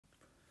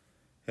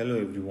Hello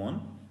everyone,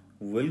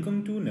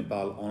 welcome to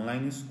Nepal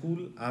online school.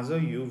 आज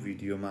यो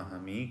भिडियोमा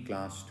हामी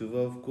क्लास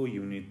 12 को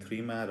युनिट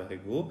 3 मा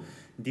रहेको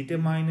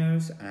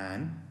डिटरमाइनर्स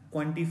एन्ड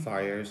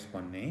क्वान्टिफायर्स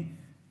भन्ने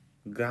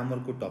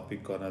ग्रामरको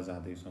टपिक गर्न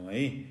जाँदैछौँ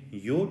है।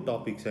 यो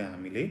टपिक चाहिँ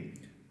हामीले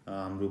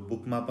हाम्रो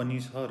बुकमा पनि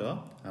छ र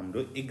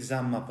हाम्रो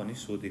एक्जाममा पनि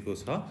सोधेको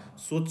छ,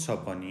 सोध्छ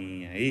पनि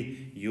है।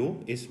 यो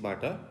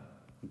यसबाट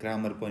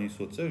ग्रामर पनि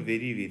सोध्छ,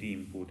 भेरी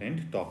इम्पोर्टेन्ट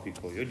टपिक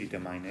हो यो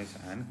डिटरमाइनर्स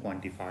एन्ड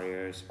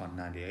क्वान्टिफायर्स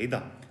भन्नाले है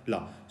त। ल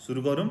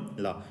सुरु गरौँ।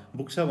 ल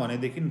बुक छ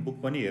भनेदेखि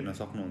बुक पनि हेर्न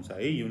सक्नुहुन्छ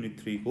है। युनिट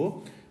 3 को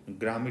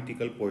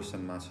ग्रामेटिकल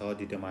पोर्सनमा छ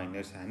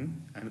डिटरमाइनर्स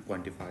एन्ड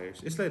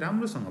क्वान्टिफायर्स। यसलाई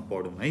राम्रोसँग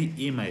पढौँ है।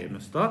 एमा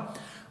हेर्नुहोस् त,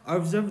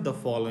 observe the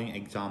following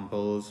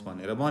examples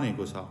भनेर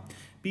भनेको छ।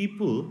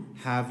 People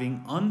having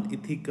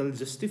unethical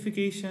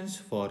justifications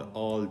for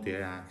all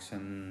their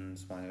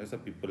actions भनेर छ।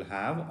 People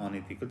have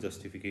unethical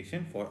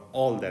justification for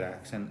all their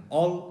action.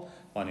 All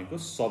भनेको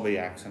सबै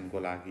एक्सनको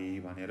लागि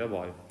भनेर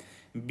भयो।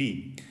 B.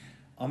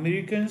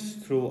 Americans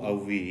throw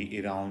away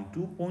around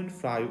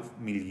 2.5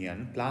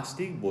 million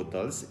plastic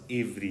bottles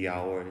every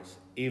hours.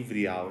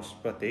 Every hours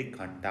प्रत्येक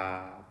घण्टा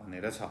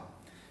भनेर छ।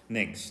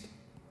 Next.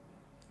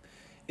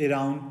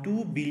 Around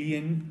 2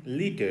 billion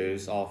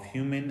liters of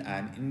human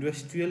and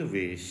industrial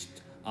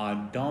waste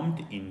are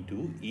dumped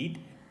into it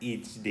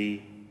each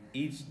day.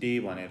 Each day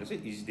भनेर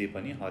चाहिँ each day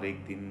पनि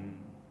हरेक दिन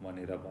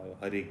भनेर भयो,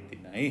 हरेक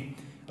दिन है।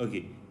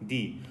 Okay. D.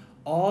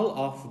 All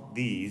of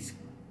these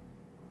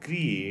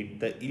create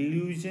the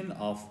illusion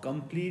of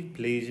complete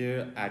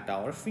pleasure at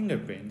our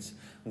fingerprints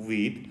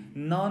with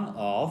none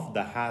of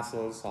the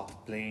hassles of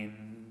plain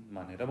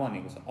भनेर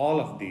भनेको छ।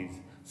 All of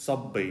these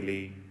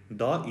सबैले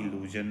द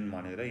इल्युजन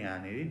भनेर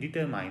यहाँनिर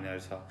डिटरमाइनर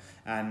छ,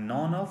 and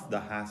non of the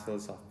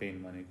ह्यासल्स of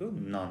pain भनेको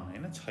non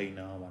होइन, छैन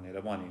भनेर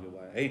भनेको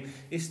भयो है।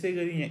 यस्तै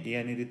गरी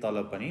यहाँनिर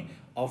तल पनि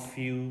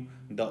अफ्यु,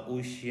 the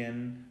ocean,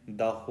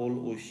 the whole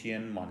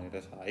ocean भनेर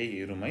छ है।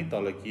 हेरौँ है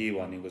तल के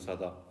भनेको छ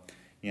त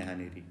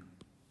यहाँनिर।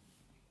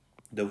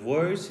 The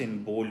words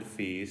in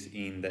boldface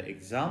in the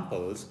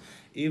examples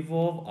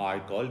above are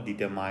called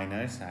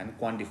determiners and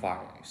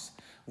quantifiers.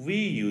 We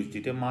use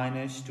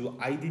determiners to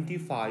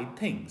identify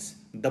things,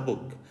 the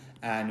book,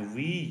 and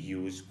we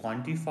use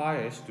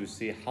quantifiers to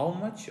say how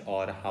much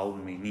or how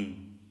many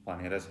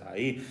भनेर छ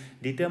है।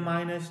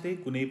 डिटरमाइनर्सले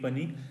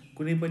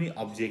कुनै पनि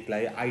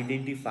अब्जेक्टलाई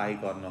identify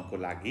गर्नको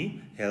लागि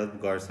help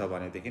गर्छ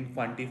भनेदेखि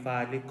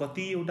क्वान्टिफायरले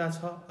कतिवटा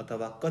छ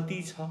अथवा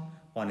कति छ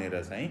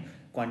भनेर चाहिँ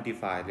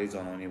क्वान्टिफायरले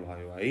जनाउने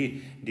भयो है।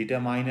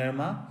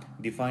 डिटरमाइनरमा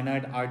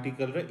डिफाइनाइट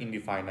आर्टिकल र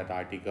इन्डिफाइनाइट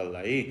आर्टिकल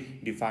है।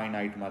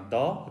 डिफाइनाइटमा द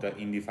र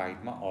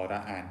इन्डिफाइनाइटमा अ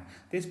र एन।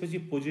 त्यसपछि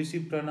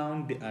पोजेसिभ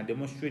प्रनाउन,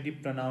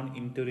 डेमोन्स्ट्रेटिभ प्रनाउन,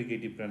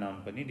 इन्टरोगेटिभ प्रनाउन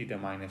पनि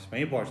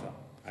डिटरमाइनर्समै पर्छ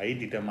है।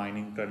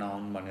 डिटरमाइनिङ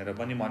प्रनाउन भनेर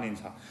पनि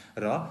भनिन्छ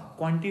र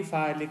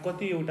क्वान्टिफायरले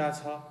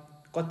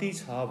कति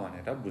छ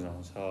भनेर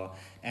बुझाउँछ।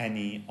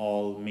 Any,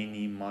 all,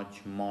 many,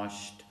 much,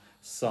 must,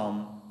 some,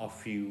 a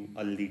few,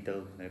 a little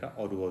भनेर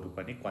अरू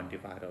पनि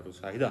क्वान्टिफायरहरू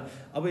छ है त।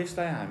 अब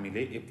यसलाई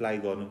हामीले एप्लाई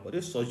गर्नु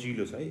पर्यो,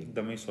 सजिलो छ है,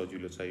 एकदमै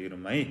सजिलो छ। हेरौँ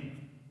है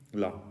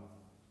ल।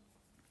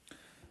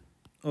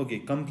 Okay,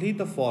 complete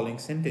the following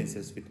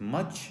sentences with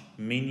much,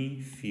 many,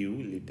 few,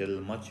 little.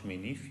 Much,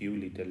 many, few,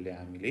 लिटलले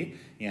हामीले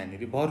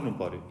यहाँनिर भर्नु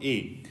पर्यो।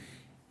 ए,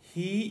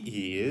 he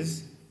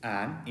is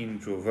an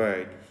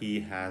introvert, he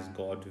has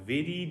got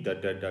very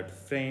dot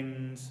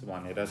friends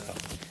भनेर छ।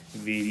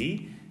 भेरी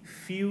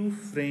फ्यु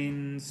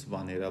फ्रेन्ड्स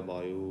भनेर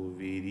भयो,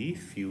 भेरी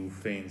फ्यु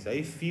फ्रेन्ड्स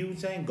है। फ्यु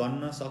चाहिँ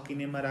गन्न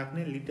सकिनेमा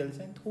राख्ने, लिटल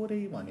चाहिँ थोरै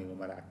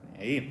भनेकोमा राख्ने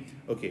है।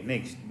 Okay,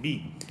 next be.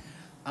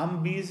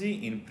 I'm busy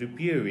in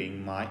preparing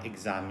my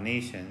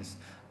examinations.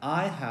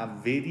 I have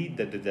very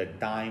little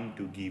time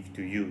to give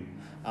to you.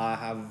 I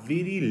have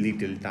very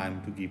little time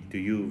to give to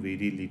you.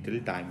 Very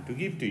little time to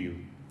give to you.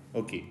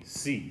 Okay,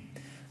 C.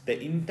 The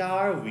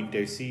entire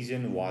winter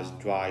season was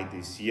dry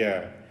this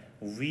year.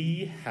 We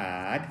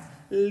had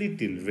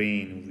little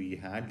rain. We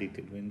had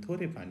little rain.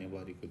 थोरै पानी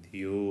परेको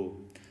थियो।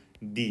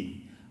 D.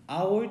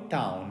 Our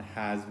town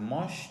has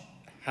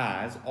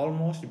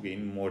almost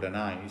been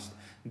modernized.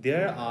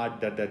 There are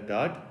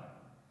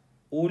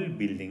old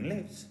building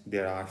left.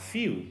 There are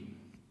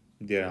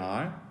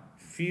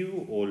few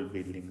old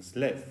buildings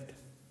left.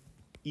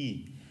 E.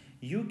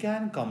 You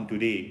can come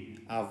today.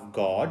 I've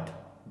got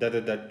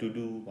to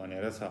do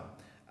भनेर छ।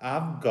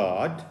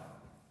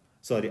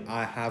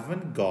 I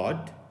haven't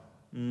got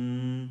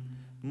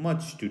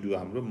much to do.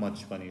 हाम्रो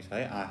much पनि छ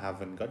है। I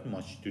haven't got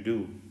much to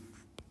do.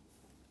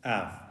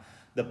 F.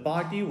 The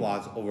party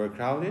was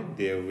overcrowded.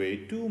 There were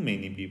too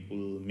many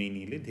people.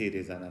 Many ले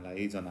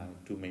धेरैजनालाई जनायो,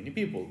 too many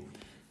people.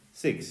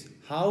 6.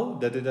 How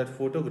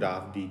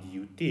photograph did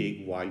you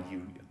take while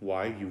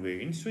you were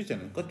in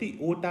Switzerland?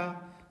 कतिवटा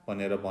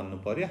भनेर भन्नु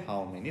पर्यो,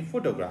 how many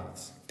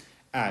photographs.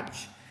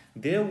 H.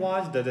 There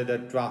was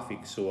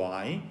traffic, so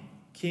I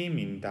came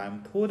in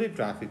time. थोरै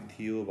traffic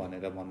थियो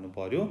भनेर भन्नु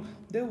पर्यो,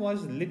 there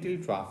was little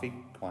traffic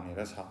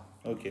भनेर छ।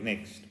 Okay,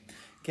 next.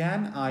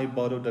 Can I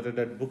borrow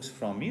books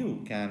from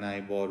you? Can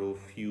I borrow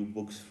few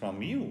books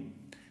from you?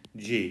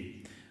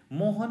 J.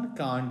 Mohan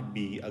can't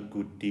be a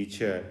good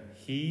teacher.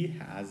 he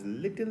has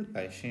little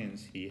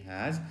patience, he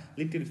has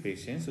little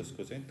patience,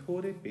 उसको चाहिँ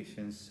थोरै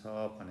patience छ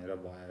भनेर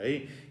भयो है।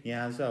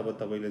 यहाँ चाहिँ अब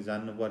तपाईले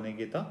जान्नुपर्ने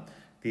के त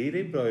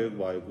धेरै प्रयोग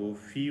भएको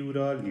few र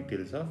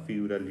little छ।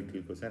 few र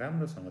little को चाहिँ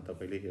राम्रोसँग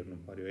तपाईले हेर्नु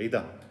पर्यो है त।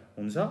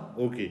 हुन्छ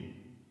ओके।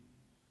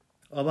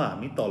 अब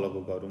हामी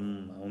तलको गरौँ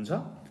हुन्छ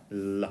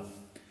ल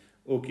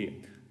ओके।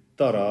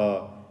 तर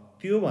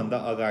त्यो भन्दा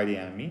अगाडि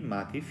हामी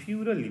माथि few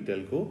र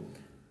little को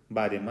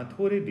बारेमा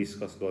थोरै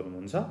डिस्कस गरौँ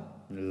हुन्छ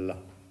ल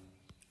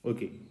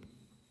ओके।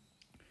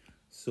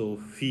 सो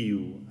few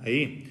है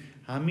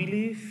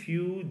हामीले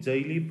few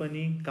जहिले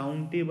पनि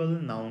काउन्टेबल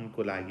नाउन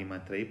को लागि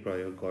मात्रै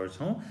प्रयोग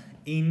गर्छौं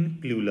इन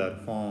प्लुरल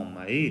फर्म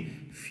है।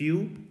 few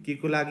के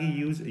को लागि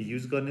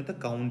युज गर्ने त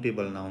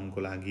काउन्टेबल नाउन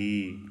को लागि,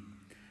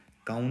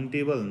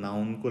 काउन्टेबल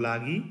नाउन को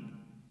लागि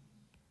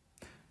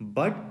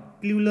बट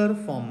प्लुरल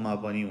फर्म मा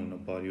पनि हुनु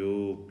पर्यो,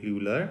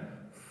 प्लुरल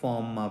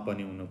फर्म मा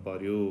पनि हुनु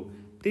पर्यो।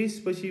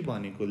 त्यसपछि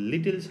भनेको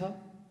लिटिल छ।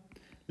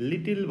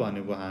 लिटिल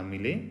भनेको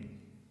हामीले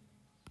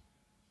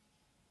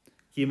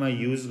केमा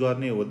युज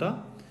गर्ने हो त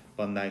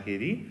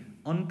भन्दाखेरि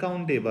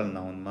अनकाउन्टेबल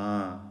नाउनमा,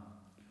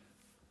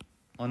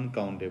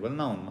 अनकाउन्टेबल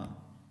नाउनमा,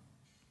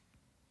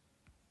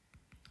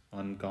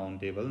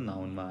 अनकाउन्टेबल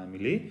नाउनमा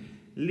हामीले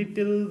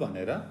लिटिल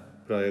भनेर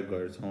प्रयोग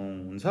गर्छौं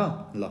हुन्छ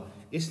ल।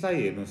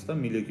 यसलाई हेर्नुस् त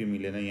मिल्यो कि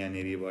मिलेन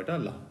यहाँनेरिबाट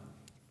ल।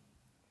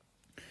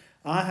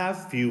 I have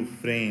few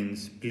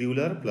friends,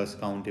 plural plus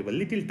countable,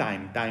 little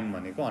time, time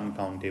भनेको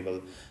uncountable,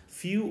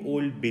 few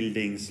old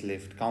buildings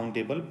left,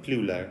 countable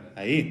plural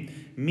है।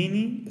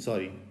 many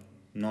sorry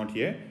not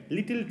here,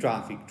 little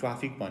traffic,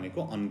 traffic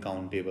भनेको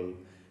uncountable,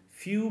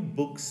 few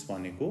books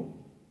भनेको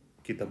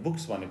के त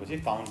books भनेको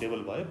चाहिँ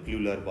countable भयो,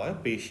 plural भयो,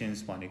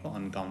 patience भनेको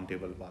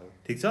uncountable भयो।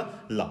 ठीक छ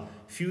ल।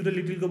 few र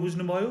little को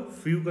बुझ्नु भयो।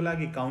 few को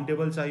लागि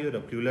countable चाहियो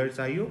र plural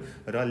चाहियो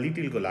र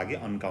little को लागि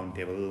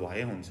uncountable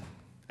भए हुन्छ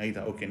है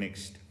त। Okay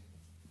next.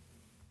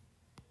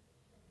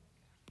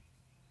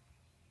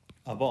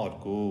 अब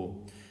अर्को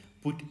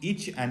put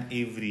each and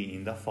every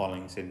in the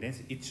following sentence,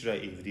 each र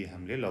every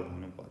हामीले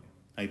लगाउनु पर्यो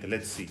है त।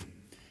 let's see।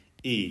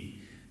 A,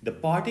 the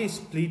party is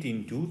split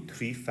into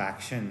 3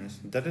 factions,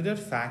 the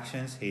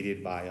factions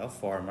headed by a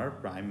former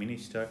prime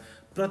minister,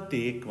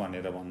 प्रत्येक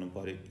भनेर भन्नु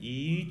पर्यो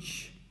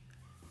each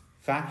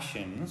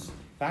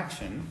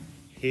faction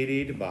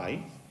headed by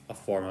a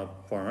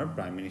former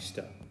prime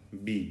minister।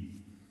 B,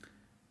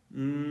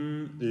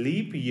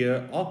 leap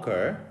year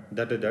occur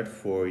the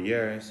 4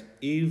 years,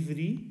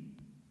 every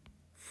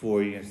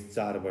 4 years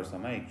 4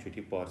 वर्षमा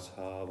एकचोटी पर्छ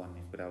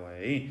भन्ने कुरा भयो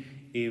है,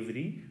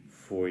 every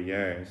 4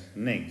 years।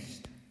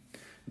 next,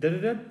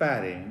 the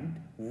parent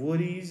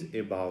worries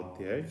about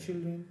their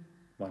children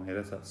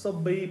भनेर छ।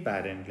 सबै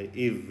प्यारेन्टले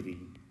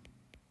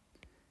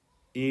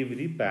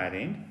every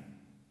parent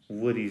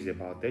worries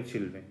about their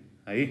children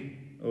है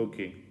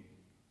okay.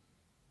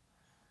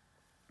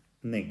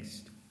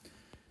 next,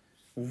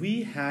 we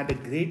had a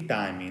great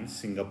time in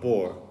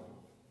Singapore,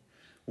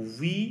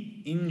 we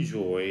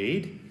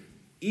enjoyed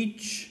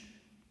each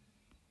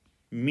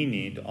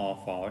minute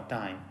of our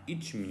time,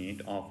 each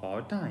minute of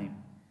our time।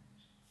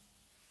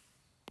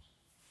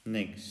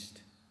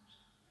 next,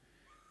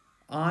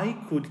 I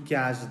could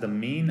catch the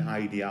main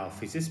idea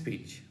of his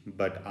speech,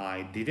 but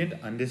I didn't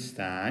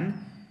understand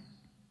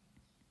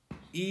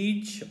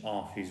each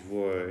of his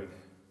words।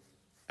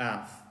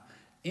 F,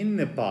 in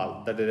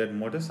Nepal, the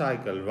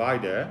motorcycle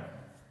rider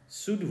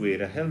should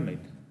wear a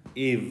helmet,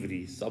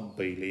 every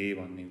सबैले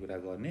भन्ने कुरा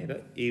गर्ने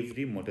र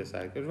every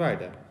motorcycle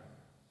rider।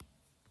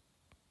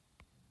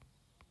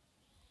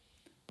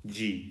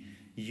 G,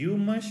 you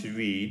must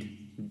read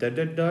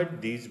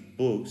these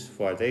books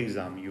for the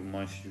exam, you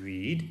must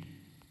read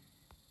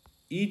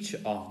each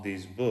of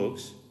these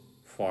books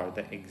for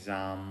the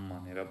exam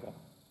भनेर भयो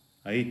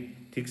है।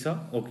 ठीक छ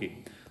ओके।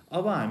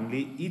 अब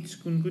हामीले each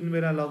कुन कुन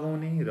बेला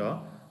लगाउने र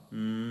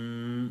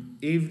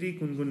every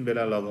कुन कुन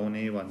बेला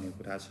लगाउने भन्ने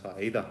कुरा छ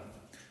है त।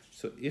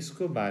 सो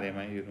यसको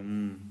बारेमा हेरौँ।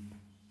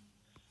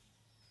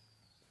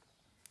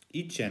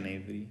 each and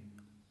every।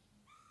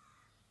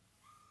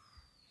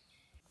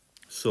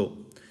 सो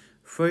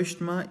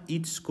फर्स्टमा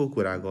each को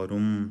कुरा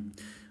गरौँ।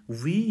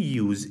 we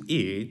use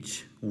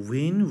each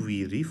when we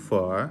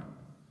refer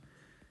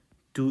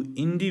to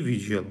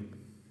individual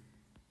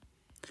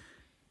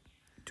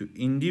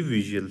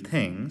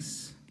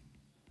things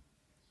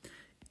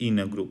in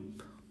a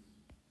group।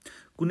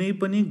 कुनै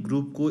पनि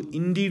ग्रुपको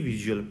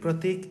इन्डिभिजुअल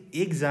प्रत्येक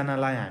एक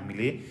जनालाई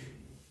हामीले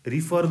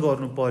रिफर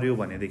गर्नु पर्यो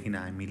भनेदेखि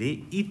हामीले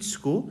each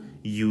को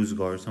युज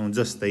गर्छौं।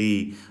 जस्तै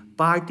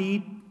पार्टी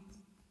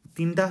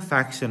 3टा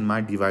फ्याक्सनमा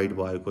डिवाइड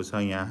भएको छ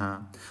यहाँ।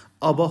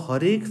 अब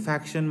हरेक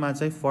फ्याक्सनमा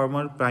चाहिँ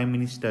फर्मर प्राइम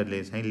मिनिस्टरले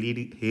चाहिँ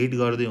हेड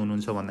गर्दै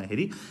हुनुहुन्छ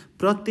भन्दाखेरि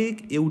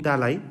प्रत्येक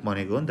एउटालाई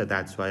भनेको हो नि त,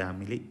 द्याट्स वाइ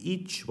हामीले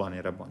इच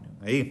भनेर भन्यौं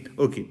है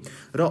ओके।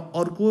 र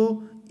अर्को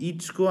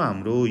इच को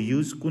हाम्रो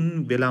युज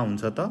कुन बेला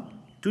हुन्छ त,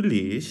 to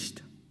list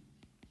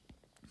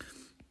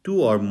 2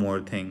 or more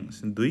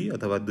things, 2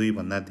 अथवा 2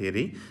 भन्दा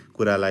धेरै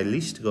कुरालाई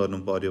लिस्ट गर्नु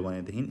पर्यो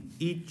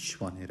भनेदेखि इच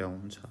भनेर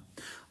हुन्छ।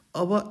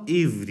 अब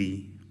एभ्री,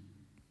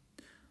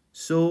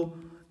 सो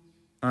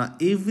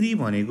एभ्री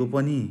भनेको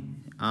पनि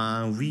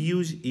we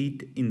use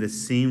it in the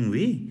same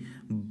way,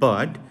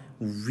 but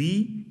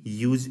we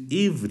use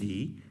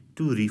every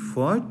to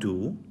refer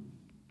to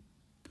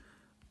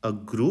a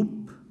group.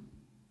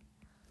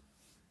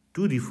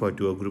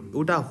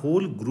 एउटा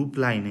होल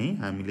ग्रुपलाई नै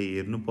हामीले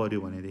हेर्नु पर्यो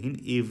भनेदेखि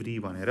एभ्री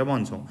भनेर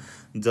भन्छौं।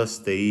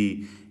 जस्तै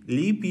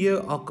leap year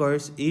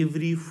occurs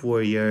every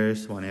 4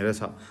 years भनेर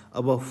छ।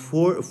 अब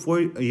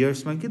 4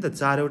 इयर्समा के त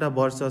 4 वटा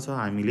वर्ष छ,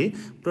 हामीले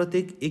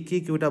प्रत्येक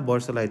एक एउटा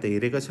वर्षलाई त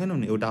हेरेका छैनौं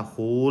नि, एउटा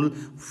होल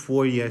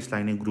 4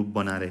 इयर्सलाई नै ग्रुप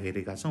बनाएर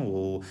हेरेका छौं।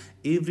 हो,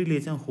 एभ्रीले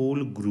चाहिँ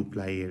होल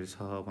ग्रुपलाई हेर्छ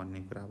भन्ने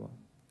कुरा भयो।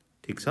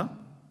 ठीक छ?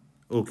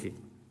 ओके।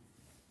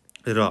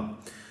 र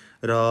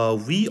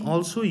we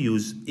also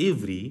use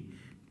every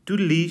to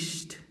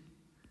list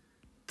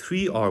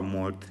 3 or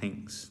more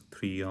things.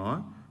 3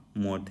 or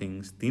more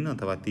things, 3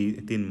 अथवा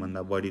 3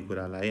 भन्दा बढी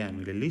कुरालाई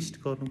हामीले लिस्ट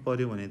गर्नु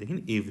पर्यो भनेदेखि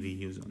एभ्री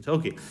युज हुन्छ।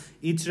 ओके,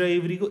 इच र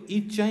एभ्री को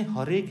इच चाहिँ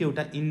हरेक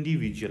एउटा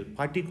इन्डिभिजुअल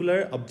पार्टिकुलर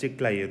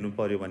अब्जेक्टलाई हेर्नु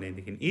पर्यो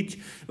भनेदेखि इच,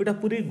 एउटा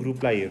पुरै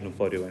ग्रुपलाई हेर्नु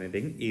पर्यो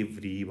भनेदेखि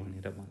एभ्री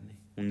भनेर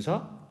भन्ने हुन्छ।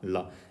 ल,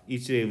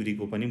 इच र एभ्री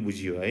को पनि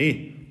बुझियो है।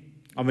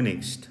 अब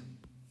next,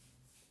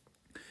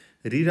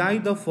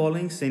 rewrite the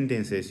following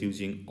sentences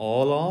using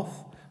all of,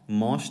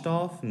 most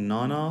of,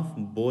 none of,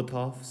 both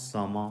of,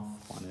 some of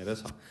भनेर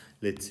छ।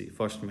 Let's see,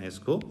 first मा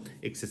यसको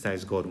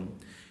एक्सरसाइज गरौँ।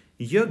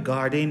 Your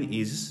garden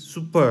is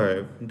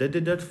superb.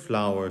 The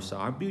flowers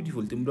are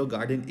beautiful. तिम्रो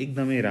गार्डन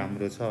एकदमै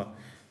राम्रो छ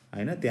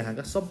हैन,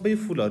 त्यहाँका सबै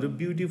फुलहरू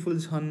ब्युटिफुल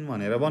छन्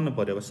भनेर भन्नु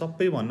पर्यो। अब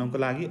सबै भन्नको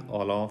लागि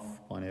all of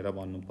भनेर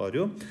भन्नु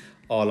पर्यो।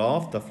 All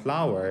of the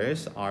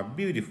flowers are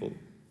beautiful.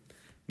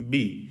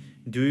 B,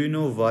 do you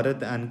know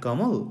Bharat and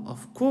Kamal?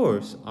 Of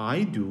course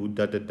I do.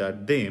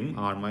 Them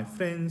are my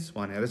friends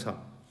भनेर छ।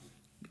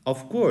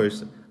 Of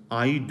course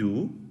I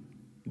do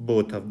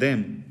both of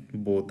them.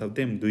 Both of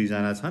them, दुई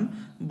जना छन्,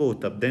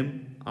 both of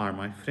them are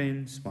my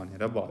friends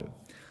भनेर भयो।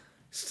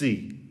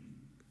 C,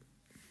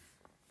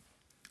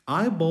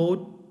 I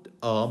bought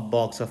a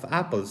box of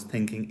apples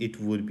thinking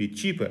it would be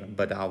cheaper,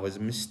 but I was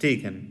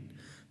mistaken.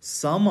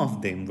 Some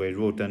of them were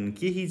rotten.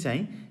 केही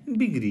चाहिँ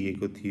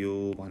बिग्रिएको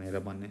थियो भनेर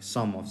भन्ने।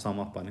 Some of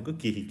भनेको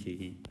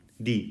केही।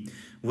 D,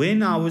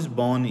 when I was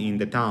born in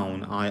the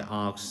town, I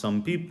asked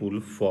some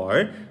people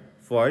for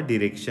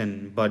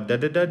direction, but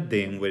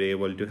them were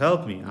able to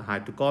help me. I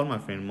had to call my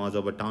friend. म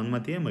जब टाउनमा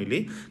थिएँ,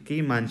 मैले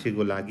केही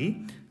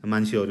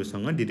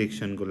मान्छेहरूसँग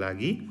डिरेक्सनको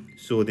लागि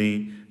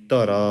सोधेँ,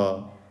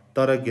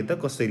 तर के त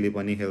कसैले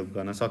पनि हेल्प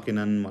गर्न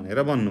सकेनन्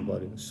भनेर भन्नु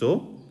पर्यो।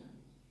 So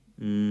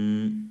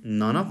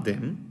none of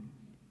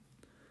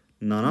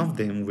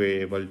them were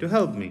able to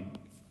help me.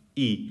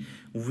 E,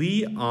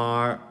 we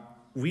are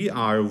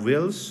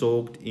well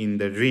soaked in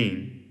the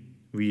rain.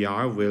 We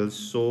all were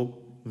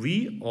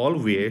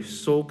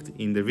soaked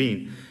in the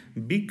rain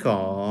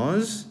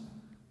because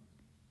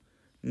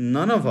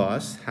none of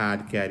us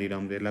had carried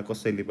umbrella.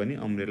 कसैले पनि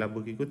umbrella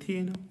बोकेको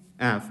थिएन।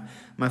 F,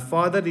 my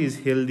father is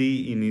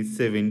healthy in his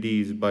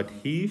 70s, but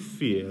he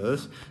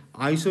feels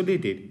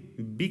isolated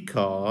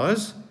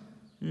because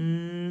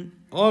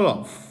all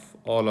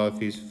of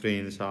his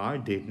friends are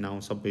dead now.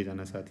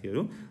 सबैजना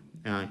साथीहरू,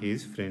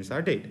 his friends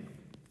are dead.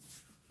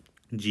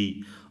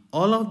 G,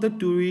 all of the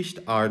tourists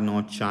are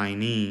not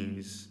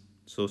Chinese.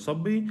 So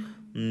सबै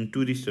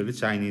टुरिस्टहरू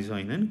Chinese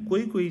होइनन्,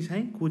 कोही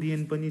चाहिँ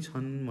Korean पनि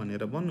छन्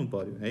भनेर भन्नु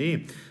पर्यो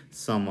है।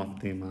 Some of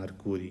them are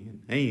Korean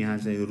है। यहाँ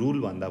चाहिँ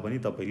रुल भन्दा पनि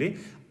तपाईले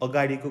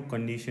अगाडिको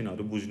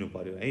कन्डिसनहरू बुझ्नु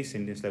पर्यो है।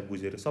 सेन्टेन्सलाई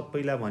बुझेर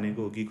सबैलाई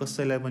भनेको हो कि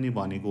कसैलाई पनि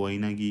भनेको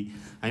होइन कि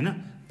हैन,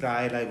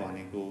 प्रायलाई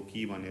भनेको हो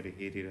कि भनेर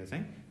हेरेर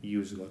चाहिँ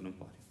युज गर्नु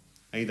पर्यो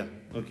है त।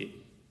 Okay,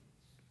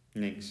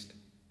 next.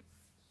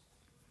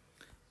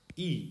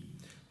 E,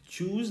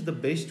 choose the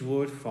best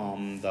word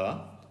from the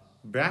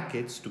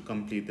brackets to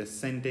complete the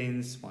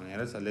sentence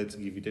भनेर छ। Let's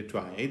give it a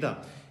try है त।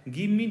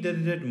 Give me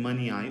that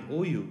money I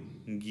owe you.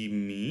 Give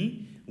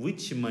me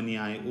which money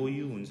I owe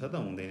you हुन्छ त,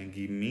 हुँदैन।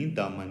 Give me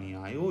the money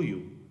I owe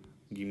you.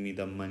 Give me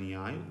the money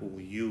I owe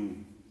you.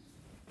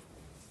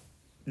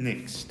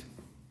 Next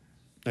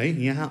है,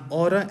 यहाँ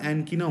a र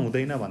an किन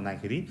हुँदैन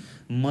भन्दाखेरि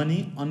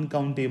money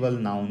uncountable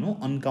noun हो,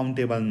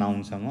 अनकाउन्टेबल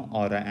नाउनसँग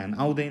अ र एन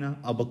आउँदैन।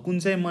 अब कुन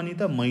चाहिँ मनी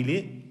त,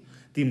 मैले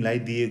तिमीलाई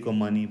दिएको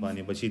मनी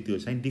भनेपछि त्यो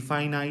चाहिँ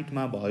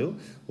डिफाइनाइटमा भयो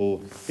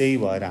हो, त्यही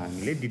भएर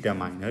हामीले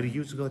डिटरमाइनर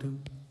युज गर्यौं।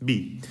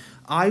 Be,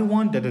 I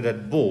want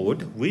that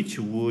boat which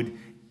would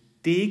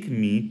take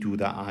me to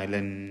the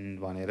island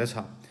भनेर छ।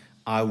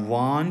 I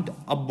want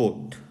a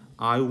boat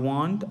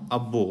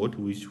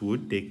which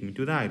would take me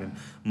to the island.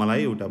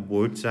 मलाई एउटा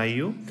बोट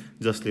चाहियो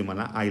जसले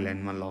मलाई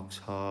आइल्यान्डमा लग्छ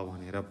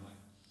भनेर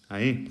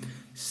है।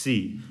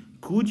 C,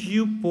 could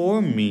you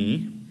pour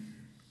me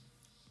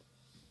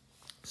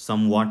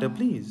some water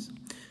please?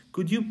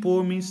 Could you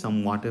pour me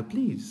some water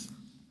please?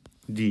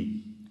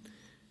 D,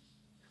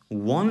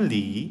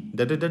 only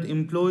that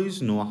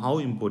employees know how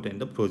important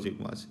the project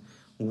was.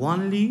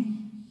 Only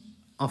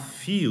a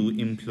few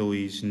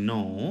employees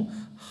know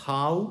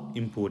how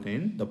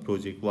important the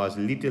project was.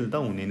 Little त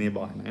हुने नै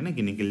भएन हैन,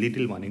 किनकि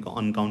little भनेको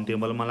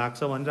अनकाउन्टेबलमा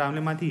लाग्छ भनेर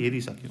हामीले माथि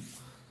हेरिसक्यौं।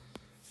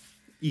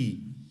 E,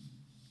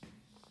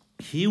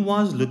 he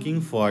was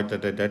looking for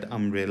that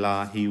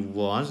umbrella. He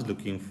was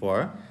looking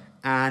for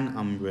an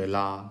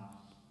umbrella.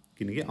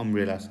 किनकि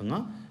umbrella सँग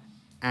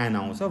an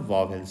आउँछ,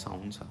 vowel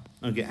sound छ.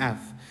 Okay,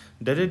 F.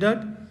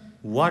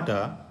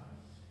 Water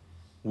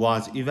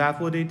was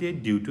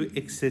evaporated due to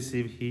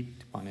excessive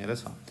heat भनेर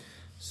छ.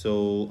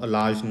 So a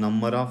large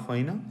number of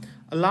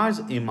a large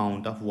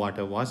amount of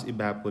water was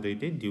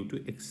evaporated due to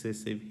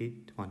excessive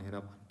heat भनेर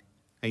भन्ने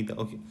है त.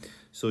 ओके,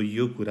 सो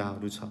यो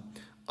कुराहरु छ.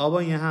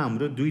 अब यहाँ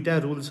हाम्रो दुईटा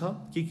रुल छ.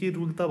 के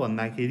रुल त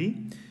भन्दाखेरि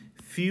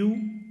few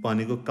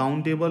भनेको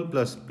काउन्टेबल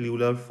प्लस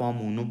प्लुरल फर्म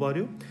हुनु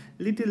पर्यो,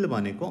 लिटिल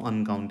भनेको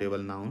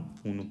अनकाउन्टेबल नाउन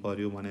हुनु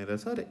पर्यो भनेर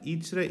छ. र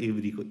इच र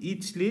एभ्री को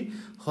इचले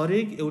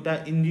हरेक एउटा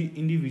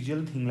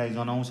इन्डिभिजुअल थिङलाई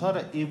जनाउँछ र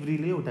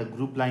एभ्रीले एउटा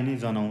ग्रुपलाई नै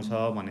जनाउँछ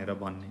भनेर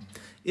भन्ने.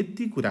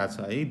 यति कुरा छ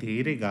है,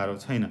 धेरै गाह्रो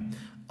छैन.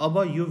 अब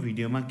यो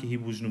भिडियोमा केही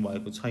बुझ्नु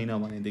भएको छैन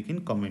भनेदेखि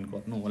कमेन्ट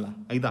गर्नु होला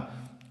है त.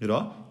 र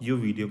यो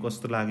भिडियो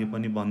कस्तो लाग्यो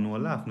पनि भन्नु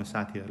होला, आफ्नो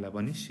साथीहरुलाई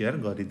पनि शेयर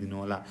गरिदिनु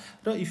होला.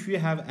 र if you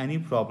have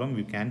any problem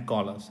you can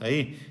call अस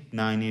है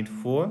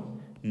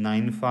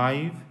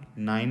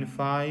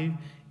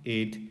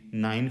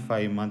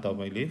 9849595895 मा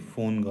तपाईले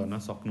फोन गर्न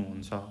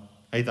सक्नुहुन्छ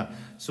है त.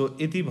 सो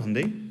यति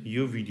भन्दै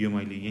यो भिडियो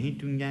मैले यही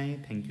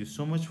टुङ्ग्याएँ. Thank you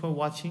so much for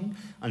watching.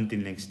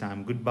 Until next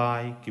time, good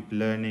bye, keep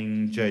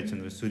learning.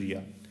 𝘀𝗁𝘂𝗱𝗲.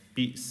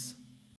 Piece.